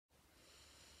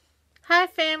Hi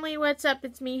family, what's up?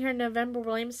 It's me here, November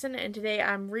Williamson, and today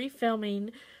I'm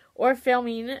filming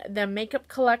the makeup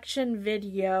collection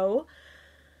video.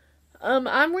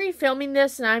 I'm refilming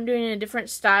this and I'm doing a different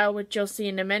style, which you'll see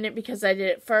in a minute because I did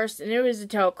it first and it was a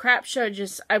total crap show.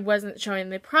 I wasn't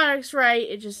showing the products right.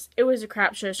 It was a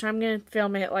crap show, so I'm gonna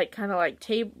film it kind of like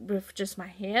tape with just my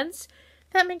hands.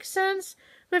 If that makes sense.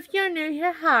 But if you're new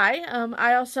here, hi.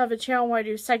 I also have a channel where I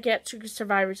do psychiatric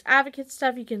survivors advocate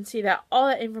stuff. You can see all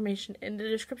that information in the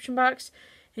description box.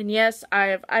 And yes, I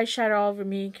have eyeshadow all over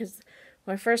me because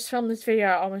when I first filmed this video,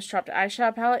 I almost dropped an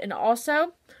eyeshadow palette. And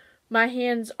also, my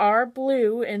hands are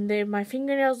blue and my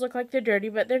fingernails look like they're dirty,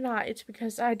 but they're not. It's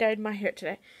because I dyed my hair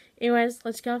today. Anyways,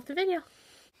 let's get off the video.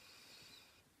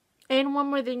 And one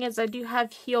more thing is I do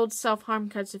have healed self-harm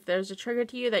cuts if there's a trigger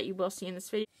to you that you will see in this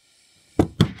video.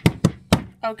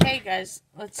 Okay guys,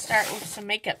 let's start with some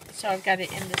makeup. So I've got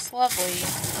it in this lovely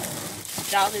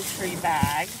Dollar Tree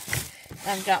bag.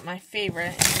 I've got my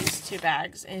favorite in these two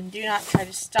bags. And do not try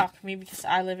to stalk me because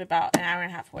I live about an hour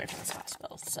and a half away from this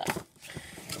hospital. So,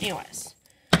 anyways.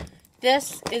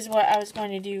 This is what I was going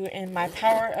to do in my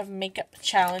Power of Makeup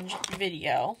Challenge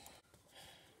video.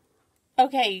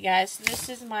 Okay, you guys, this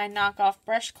is my knockoff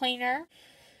brush cleaner.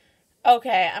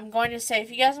 Okay, I'm going to say, if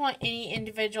you guys want any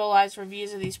individualized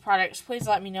reviews of these products, please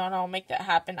let me know and I'll make that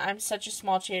happen. I'm such a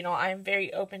small channel. I am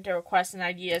very open to requests and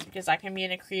ideas because I can be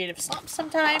in a creative slump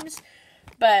sometimes.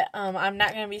 But I'm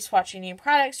not going to be swatching any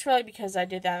products really because I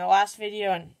did that in the last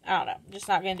video and I don't know, I'm just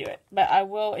not going to do it. But I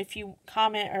will, if you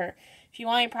comment or if you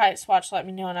want any product swatch, let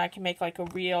me know and I can make like a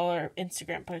reel or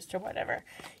Instagram post or whatever.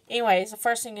 Anyways, the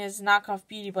first thing is Knockoff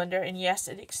Beauty Blender, and yes,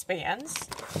 it expands.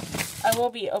 I will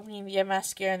be opening the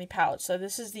mascara and the palette. So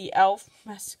this is the e.l.f.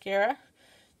 mascara.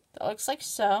 That looks like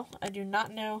so. I do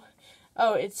not know.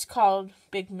 Oh, it's called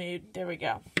Big Mood. There we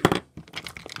go.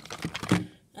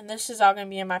 And this is all going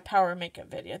to be in my Power Makeup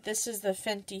video. This is the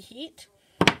Fenty Heat.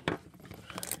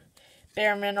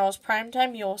 Bare Minerals Prime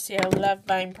Time. You will see I love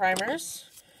buying primers.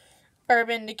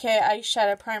 Urban Decay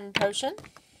Eyeshadow Primer Potion.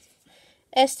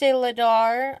 Estee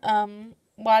Lauder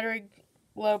Watery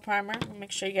Glow Primer. I'll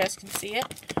make sure you guys can see it.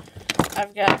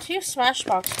 I've got two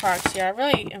Smashbox products here. I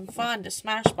really am fond of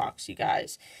Smashbox, you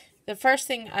guys. The first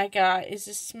thing I got is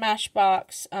a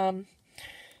Smashbox,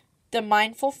 the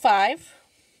Mindful 5.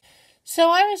 So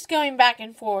I was going back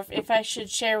and forth if I should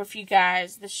share with you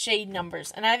guys the shade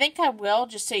numbers. And I think I will,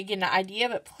 just so you get an idea.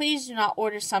 But please do not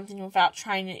order something without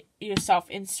trying it yourself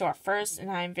in store first.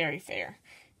 And I am very fair.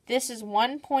 This is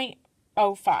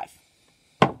 1.05.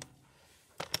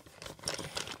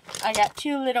 I got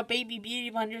two little baby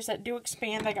beauty blenders that do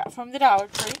expand. I got from the Dollar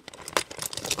Tree.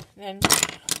 Then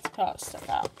let's pull all this stuff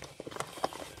out.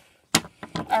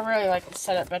 I really like the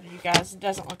setup better, you guys. It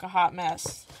doesn't look a hot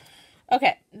mess.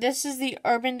 Okay, this is the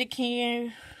Urban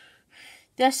Decay.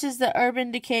 This is the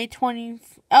Urban Decay 20.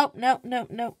 Oh,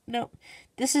 no.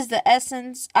 This is the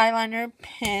Essence eyeliner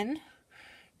pen.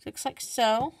 Looks like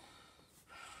so.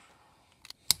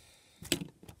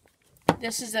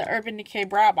 This is the Urban Decay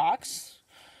brow box.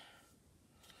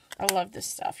 I love this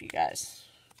stuff, you guys.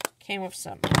 Came with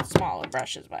some smaller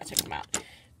brushes, but I took them out.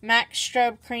 MAC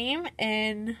Strobe Cream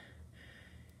in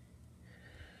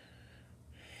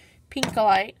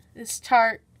Pinkolite. This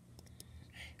Tarte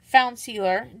Found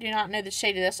Sealer. Do not know the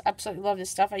shade of this. Absolutely love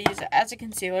this stuff. I use it as a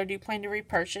concealer. Do plan to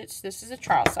repurchase. This is a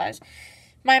trial size.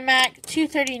 My MAC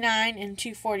 239 and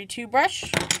 242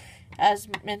 brush. I'm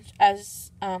going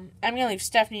to leave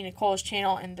Stephanie Nicole's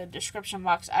channel in the description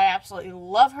box. I absolutely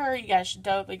love her. You guys should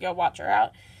totally go watch her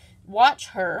out. Watch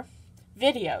her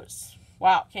videos.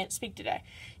 Wow, can't speak today.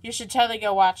 You should totally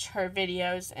go watch her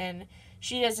videos, and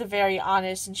she is a very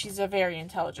honest and she's a very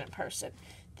intelligent person.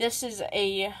 This is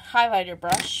a highlighter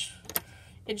brush,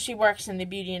 and she works in the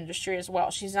beauty industry as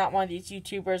well. She's not one of these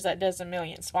YouTubers that does a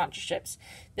million sponsorships.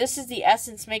 This is the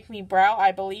Essence Make Me Brow,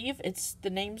 I believe.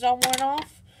 The name's all worn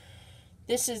off.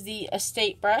 This is the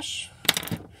Estate brush.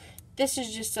 This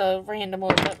is just a random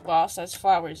little lip gloss that has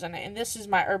flowers in it. And this is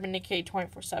my Urban Decay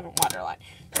 24/7 waterline.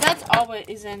 So that's all what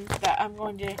is in that I'm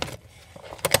going to...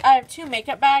 I have two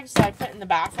makeup bags that I put in the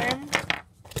bathroom.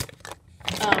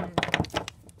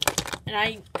 And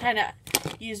I kind of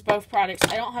use both products.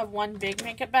 I don't have one big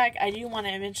makeup bag. I do want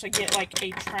to eventually get like a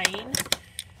train.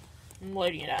 I'm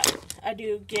loading it up. I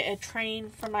do get a train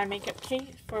for my makeup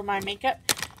case, for my makeup.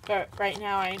 But right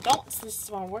now I don't, so this is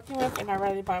what I'm working with, and I'd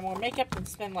rather buy more makeup than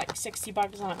spend like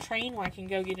 $60 on a train when I can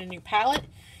go get a new palette,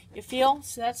 you feel?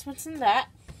 So that's what's in that.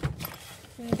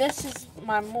 And this is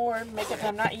my more makeup that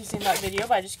I'm not using in that video,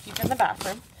 but I just keep in the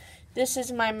bathroom. This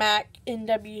is my MAC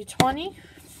NW20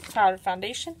 powder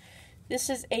foundation.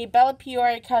 This is a Bella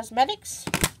Fiore Cosmetics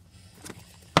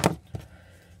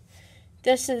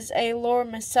This is a Laura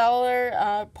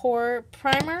Micellar Pore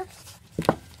Primer.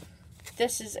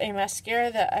 This is a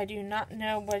mascara that I do not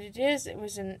know what it is. It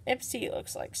was in Ipsy, it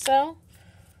looks like so.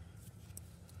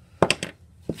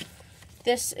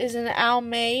 This is an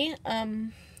Almay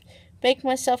Bake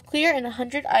Myself Clear in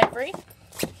 100 Ivory.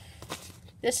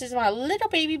 This is my little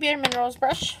baby Bare Minerals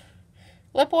brush,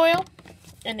 lip oil,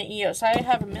 and the EOS. I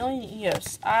have a million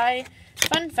EOS.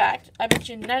 Fun fact, I bet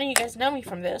you none of you guys know me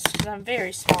from this because I'm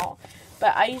very small.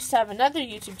 But I used to have another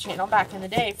YouTube channel back in the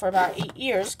day for about 8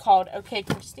 years called OK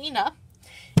Christina,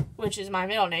 which is my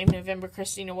middle name, November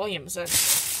Christina Williamson.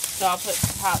 So I'll put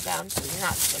the palette down so you're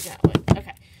not just looking at it.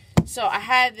 Okay. So I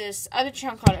had this other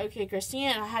channel called OK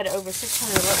Christina, and I had over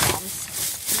 600 lip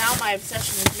balms. Now my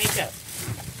obsession is makeup.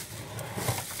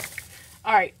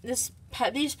 Alright,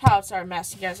 these palettes are a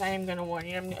mess, you guys. I am going to warn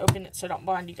you. I'm going to open it so don't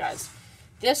blind you guys.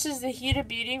 This is the Huda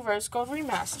Beauty Rose Gold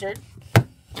Remastered.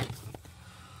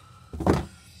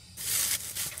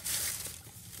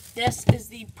 This is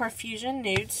the Profusion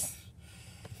Nudes.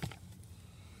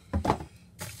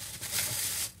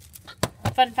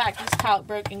 Fun fact, this palette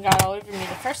broke and got all over me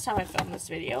the first time I filmed this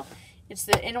video. It's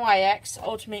the NYX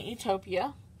Ultimate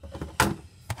Utopia.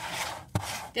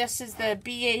 This is the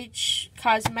BH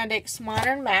Cosmetics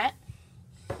Modern Matte.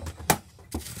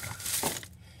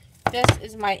 This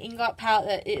is my Inglot palette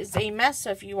that is a mess,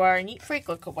 so if you are a neat freak,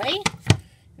 look away. And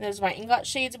there's my Inglot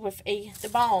shades with the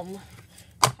Balm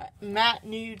Matte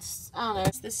Nudes. I don't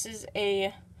know. This is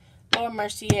a Laura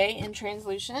Mercier in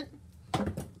Translucent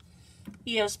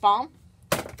EOS Balm.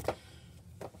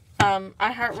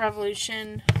 I Heart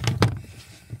Revolution.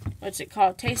 What's it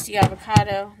called? Tasty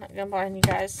Avocado. Not gonna blind you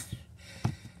guys.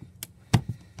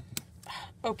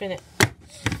 Open it.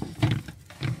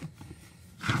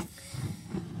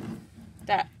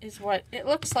 That is what it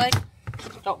looks like.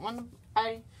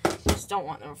 I just don't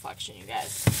want the reflection, you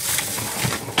guys.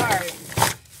 Sorry.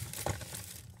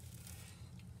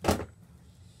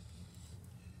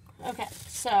 Okay,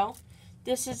 so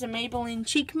this is a Maybelline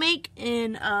Cheek Make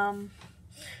in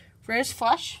Rose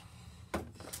Flush.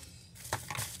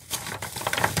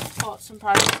 Pull out some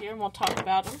products here and we'll talk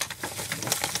about them.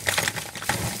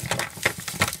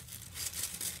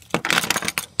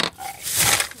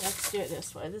 Let's do it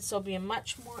this way. This will be a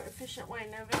much more efficient way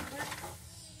in November.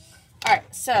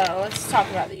 Alright, so let's talk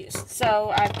about these.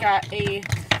 So I've got a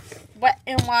Wet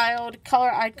n Wild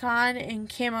Color Icon in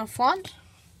Camo Flaunt.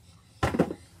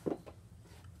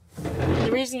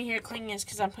 The reason you hear clicking is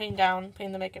because I'm putting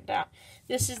the makeup down.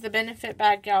 This is the Benefit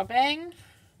Bad Gal Bang.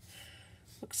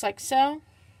 Looks like so.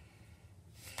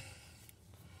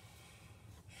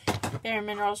 Bare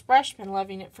Minerals brush. Been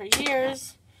loving it for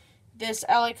years. This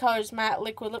LA Colors Matte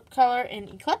Liquid Lip Color in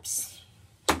Eclipse.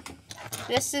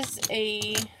 This is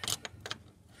a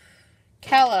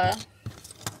Cala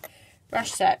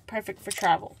brush set, perfect for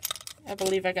travel. I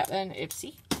believe I got that in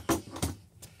Ipsy.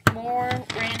 More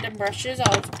random brushes.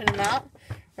 I'll just put them out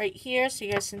right here so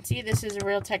you guys can see. This is a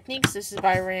Real Techniques. This is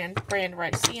by brand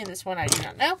Ricey, and this one I do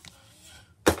not know.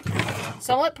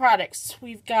 Some lip products.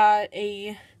 We've got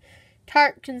a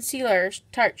Tarte Concealer,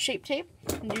 Tarte Shape Tape.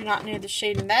 I do not know the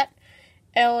shade in that.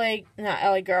 Not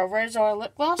LA Girl, Rose Oil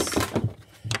Lip Gloss.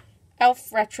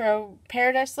 Elf Retro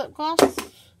Paradise Lip Gloss.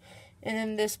 And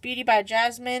then this Beauty by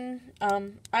Jasmine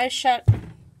eyeshadow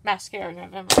mascara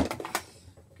November.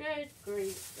 Good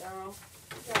grief, girl.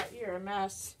 You're a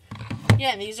mess.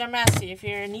 Yeah, these are messy. If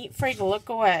you're a neat freak, look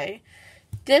away.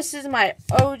 This is my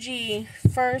OG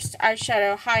first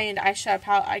eyeshadow, high-end eyeshadow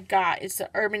palette I got. It's the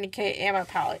Urban Decay Ammo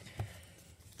palette.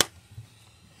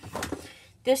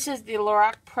 This is the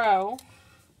Lorac Pro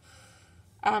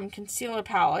concealer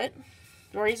palette.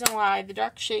 The reason why the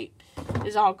dark shape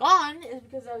is all gone is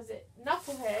because I was at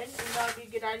Knucklehead and thought it would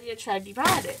be a good idea to try to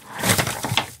divide it.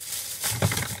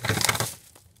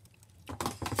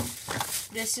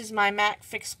 This is my MAC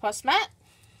Fix Plus Matte.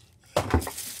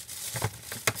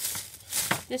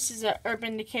 This is a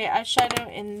Urban Decay eyeshadow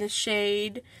in the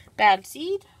shade Bad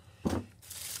Seed.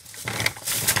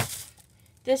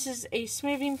 This is a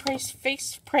smoothing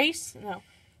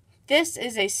This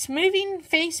is a smoothing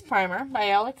face primer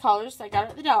by LA Colors that I got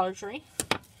at the Dollar Tree.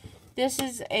 This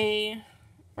is a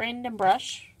random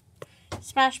brush,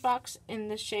 Smashbox in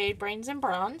the shade Brains and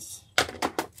Bronze.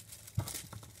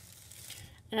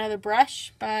 Another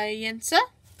brush by Yensa,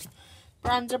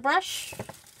 bronzer brush.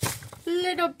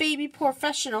 Little Baby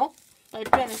Professional by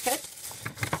Benefit.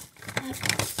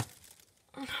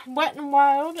 Wet n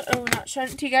Wild, oh, not showing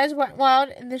it to you guys. Wet n Wild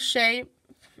in the shade,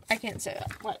 I can't say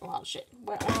that. Wet n Wild shade.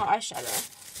 Wet n Wild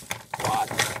eyeshadow. Quad.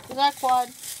 Is that quad?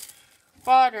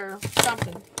 Quad or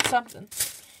something. Something.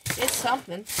 It's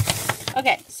something.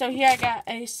 Okay, so here I got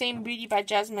a Same Beauty by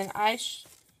Jasmine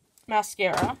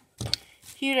Mascara,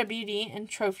 Huda Beauty and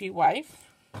Trophy Wife,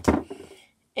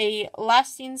 a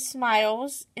Lasting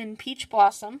Smiles in Peach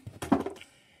Blossom,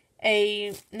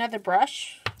 another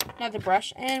brush,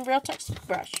 and Real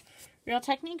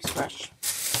Techniques brush.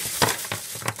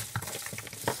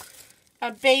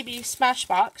 A Baby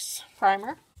Smashbox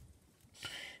primer,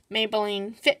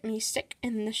 Maybelline Fit Me Stick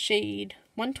in the shade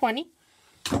 120.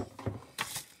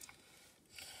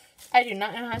 I do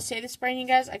not know how to say this brand, you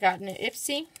guys. I got it at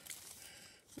Ipsy.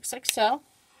 Looks like so.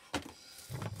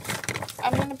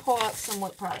 I'm going to pull out some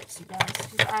lip products, you guys,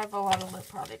 because I have a lot of lip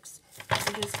products,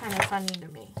 which is kind of funny to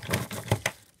me.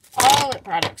 All lip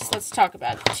products. Let's talk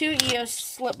about it. 2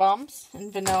 EOS lip balms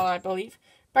in vanilla, I believe.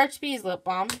 Burt's Bees lip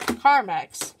balm.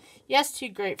 Carmex. Yes to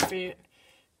Grapefruit.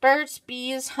 Burt's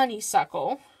Bees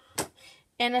Honeysuckle.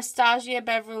 Anastasia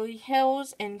Beverly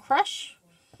Hills and Crush.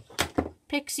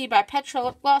 Pixie by Petra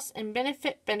lip gloss and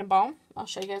Benefit Balm. I'll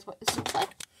show you guys what this looks like.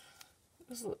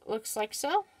 This looks like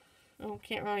so. Oh,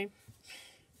 can't really. I'm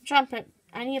trying to put.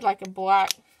 I need like a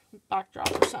black backdrop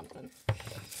or something.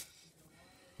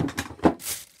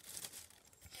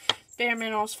 Bare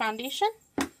Minerals foundation.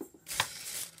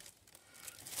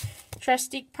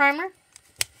 Trestique primer.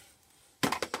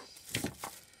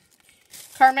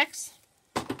 Carmex.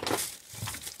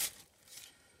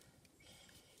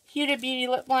 Huda Beauty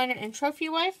lip liner and Trophy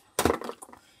Wife.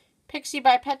 Pixie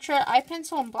by Petra eye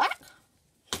pencil in black.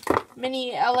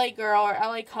 Mini LA Girl or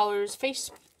LA Colors face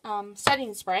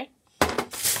setting spray.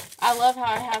 I love how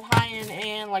I have high-end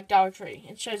and like Dollar Tree.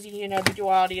 It shows you, the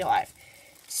duality of life.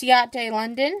 Ciate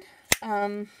London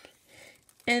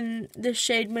in the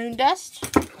shade Moon Dust.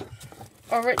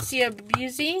 Aritzia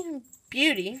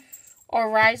Beauty or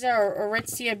Riza or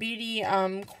Aritzia Beauty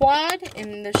Quad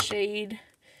in the shade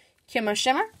Kimo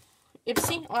Shimmer.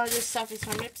 Ipsy. A lot of this stuff is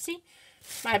from Ipsy.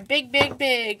 My big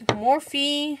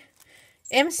Morphe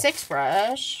M6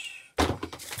 brush.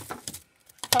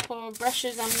 Couple of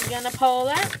brushes I'm gonna pull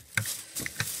out.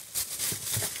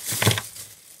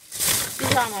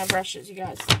 These are my brushes, you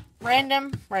guys.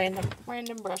 Random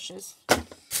brushes.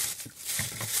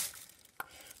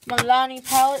 Milani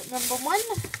palette number 1.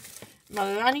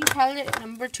 Milani palette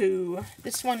number 2.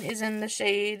 This one is in the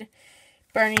shade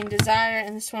Burning Desire,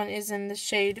 and this one is in the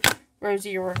shade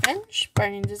Rosy Revenge.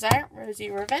 Burning Desire,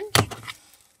 Rosy Revenge.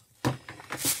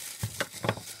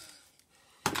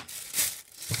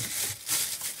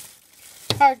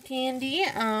 Hard Candy,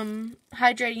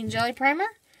 Hydrating Jelly Primer.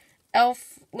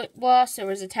 Elf Lip Gloss, there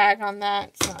was a tag on that.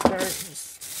 It's not dirt,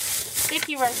 just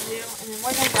sticky residue. And then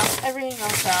we're going to dump everything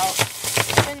else out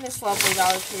in this lovely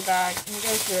Dollar Tree bag and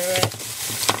go through it.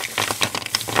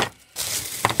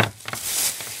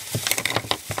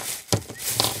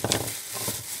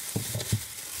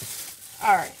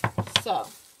 Alright, so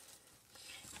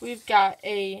we've got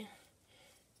a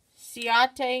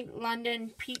Ciate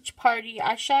London Peach Party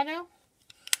eyeshadow,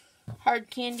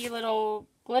 Hard Candy Little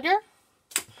Glitter,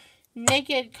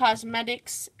 Naked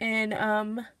Cosmetics in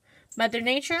Mother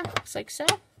Nature, looks like so.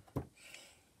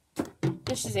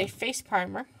 This is a face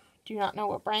primer, do not know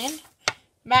what brand.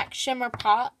 MAC Shimmer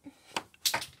Pot,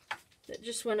 that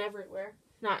just went everywhere,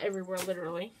 not everywhere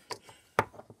literally.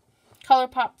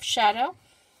 ColourPop Shadow.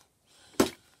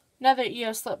 Another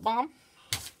EOS lip balm.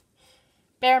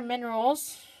 Bare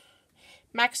Minerals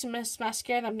Maximus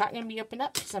mascara that I'm not going to be opening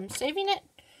up because I'm saving it.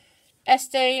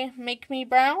 Estee Make Me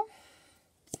Brown.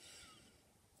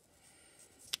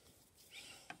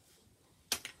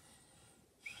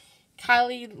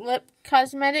 Kylie Lip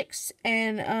Cosmetics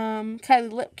and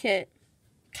Kylie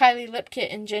Lip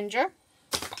Kit in Ginger.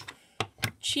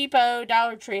 Cheapo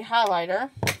Dollar Tree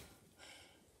highlighter.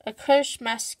 A Kush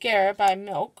mascara by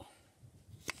Milk.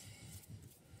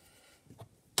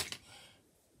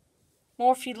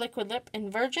 Morphe Liquid Lip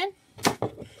in Virgin.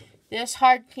 This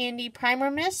Hard Candy Primer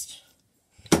Mist.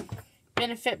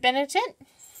 Benefit.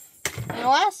 And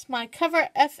last, my Cover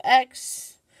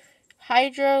FX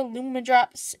Hydro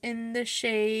Lumidrops in the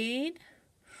shade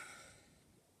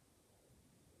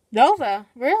Nova.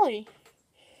 Really?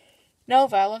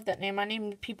 Nova. I love that name. I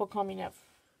named people call me Nova.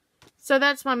 So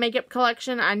that's my makeup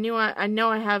collection. I know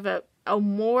I have a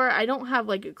more. I don't have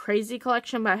like a crazy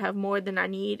collection, but I have more than I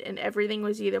need, and everything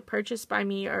was either purchased by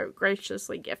me or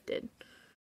graciously gifted.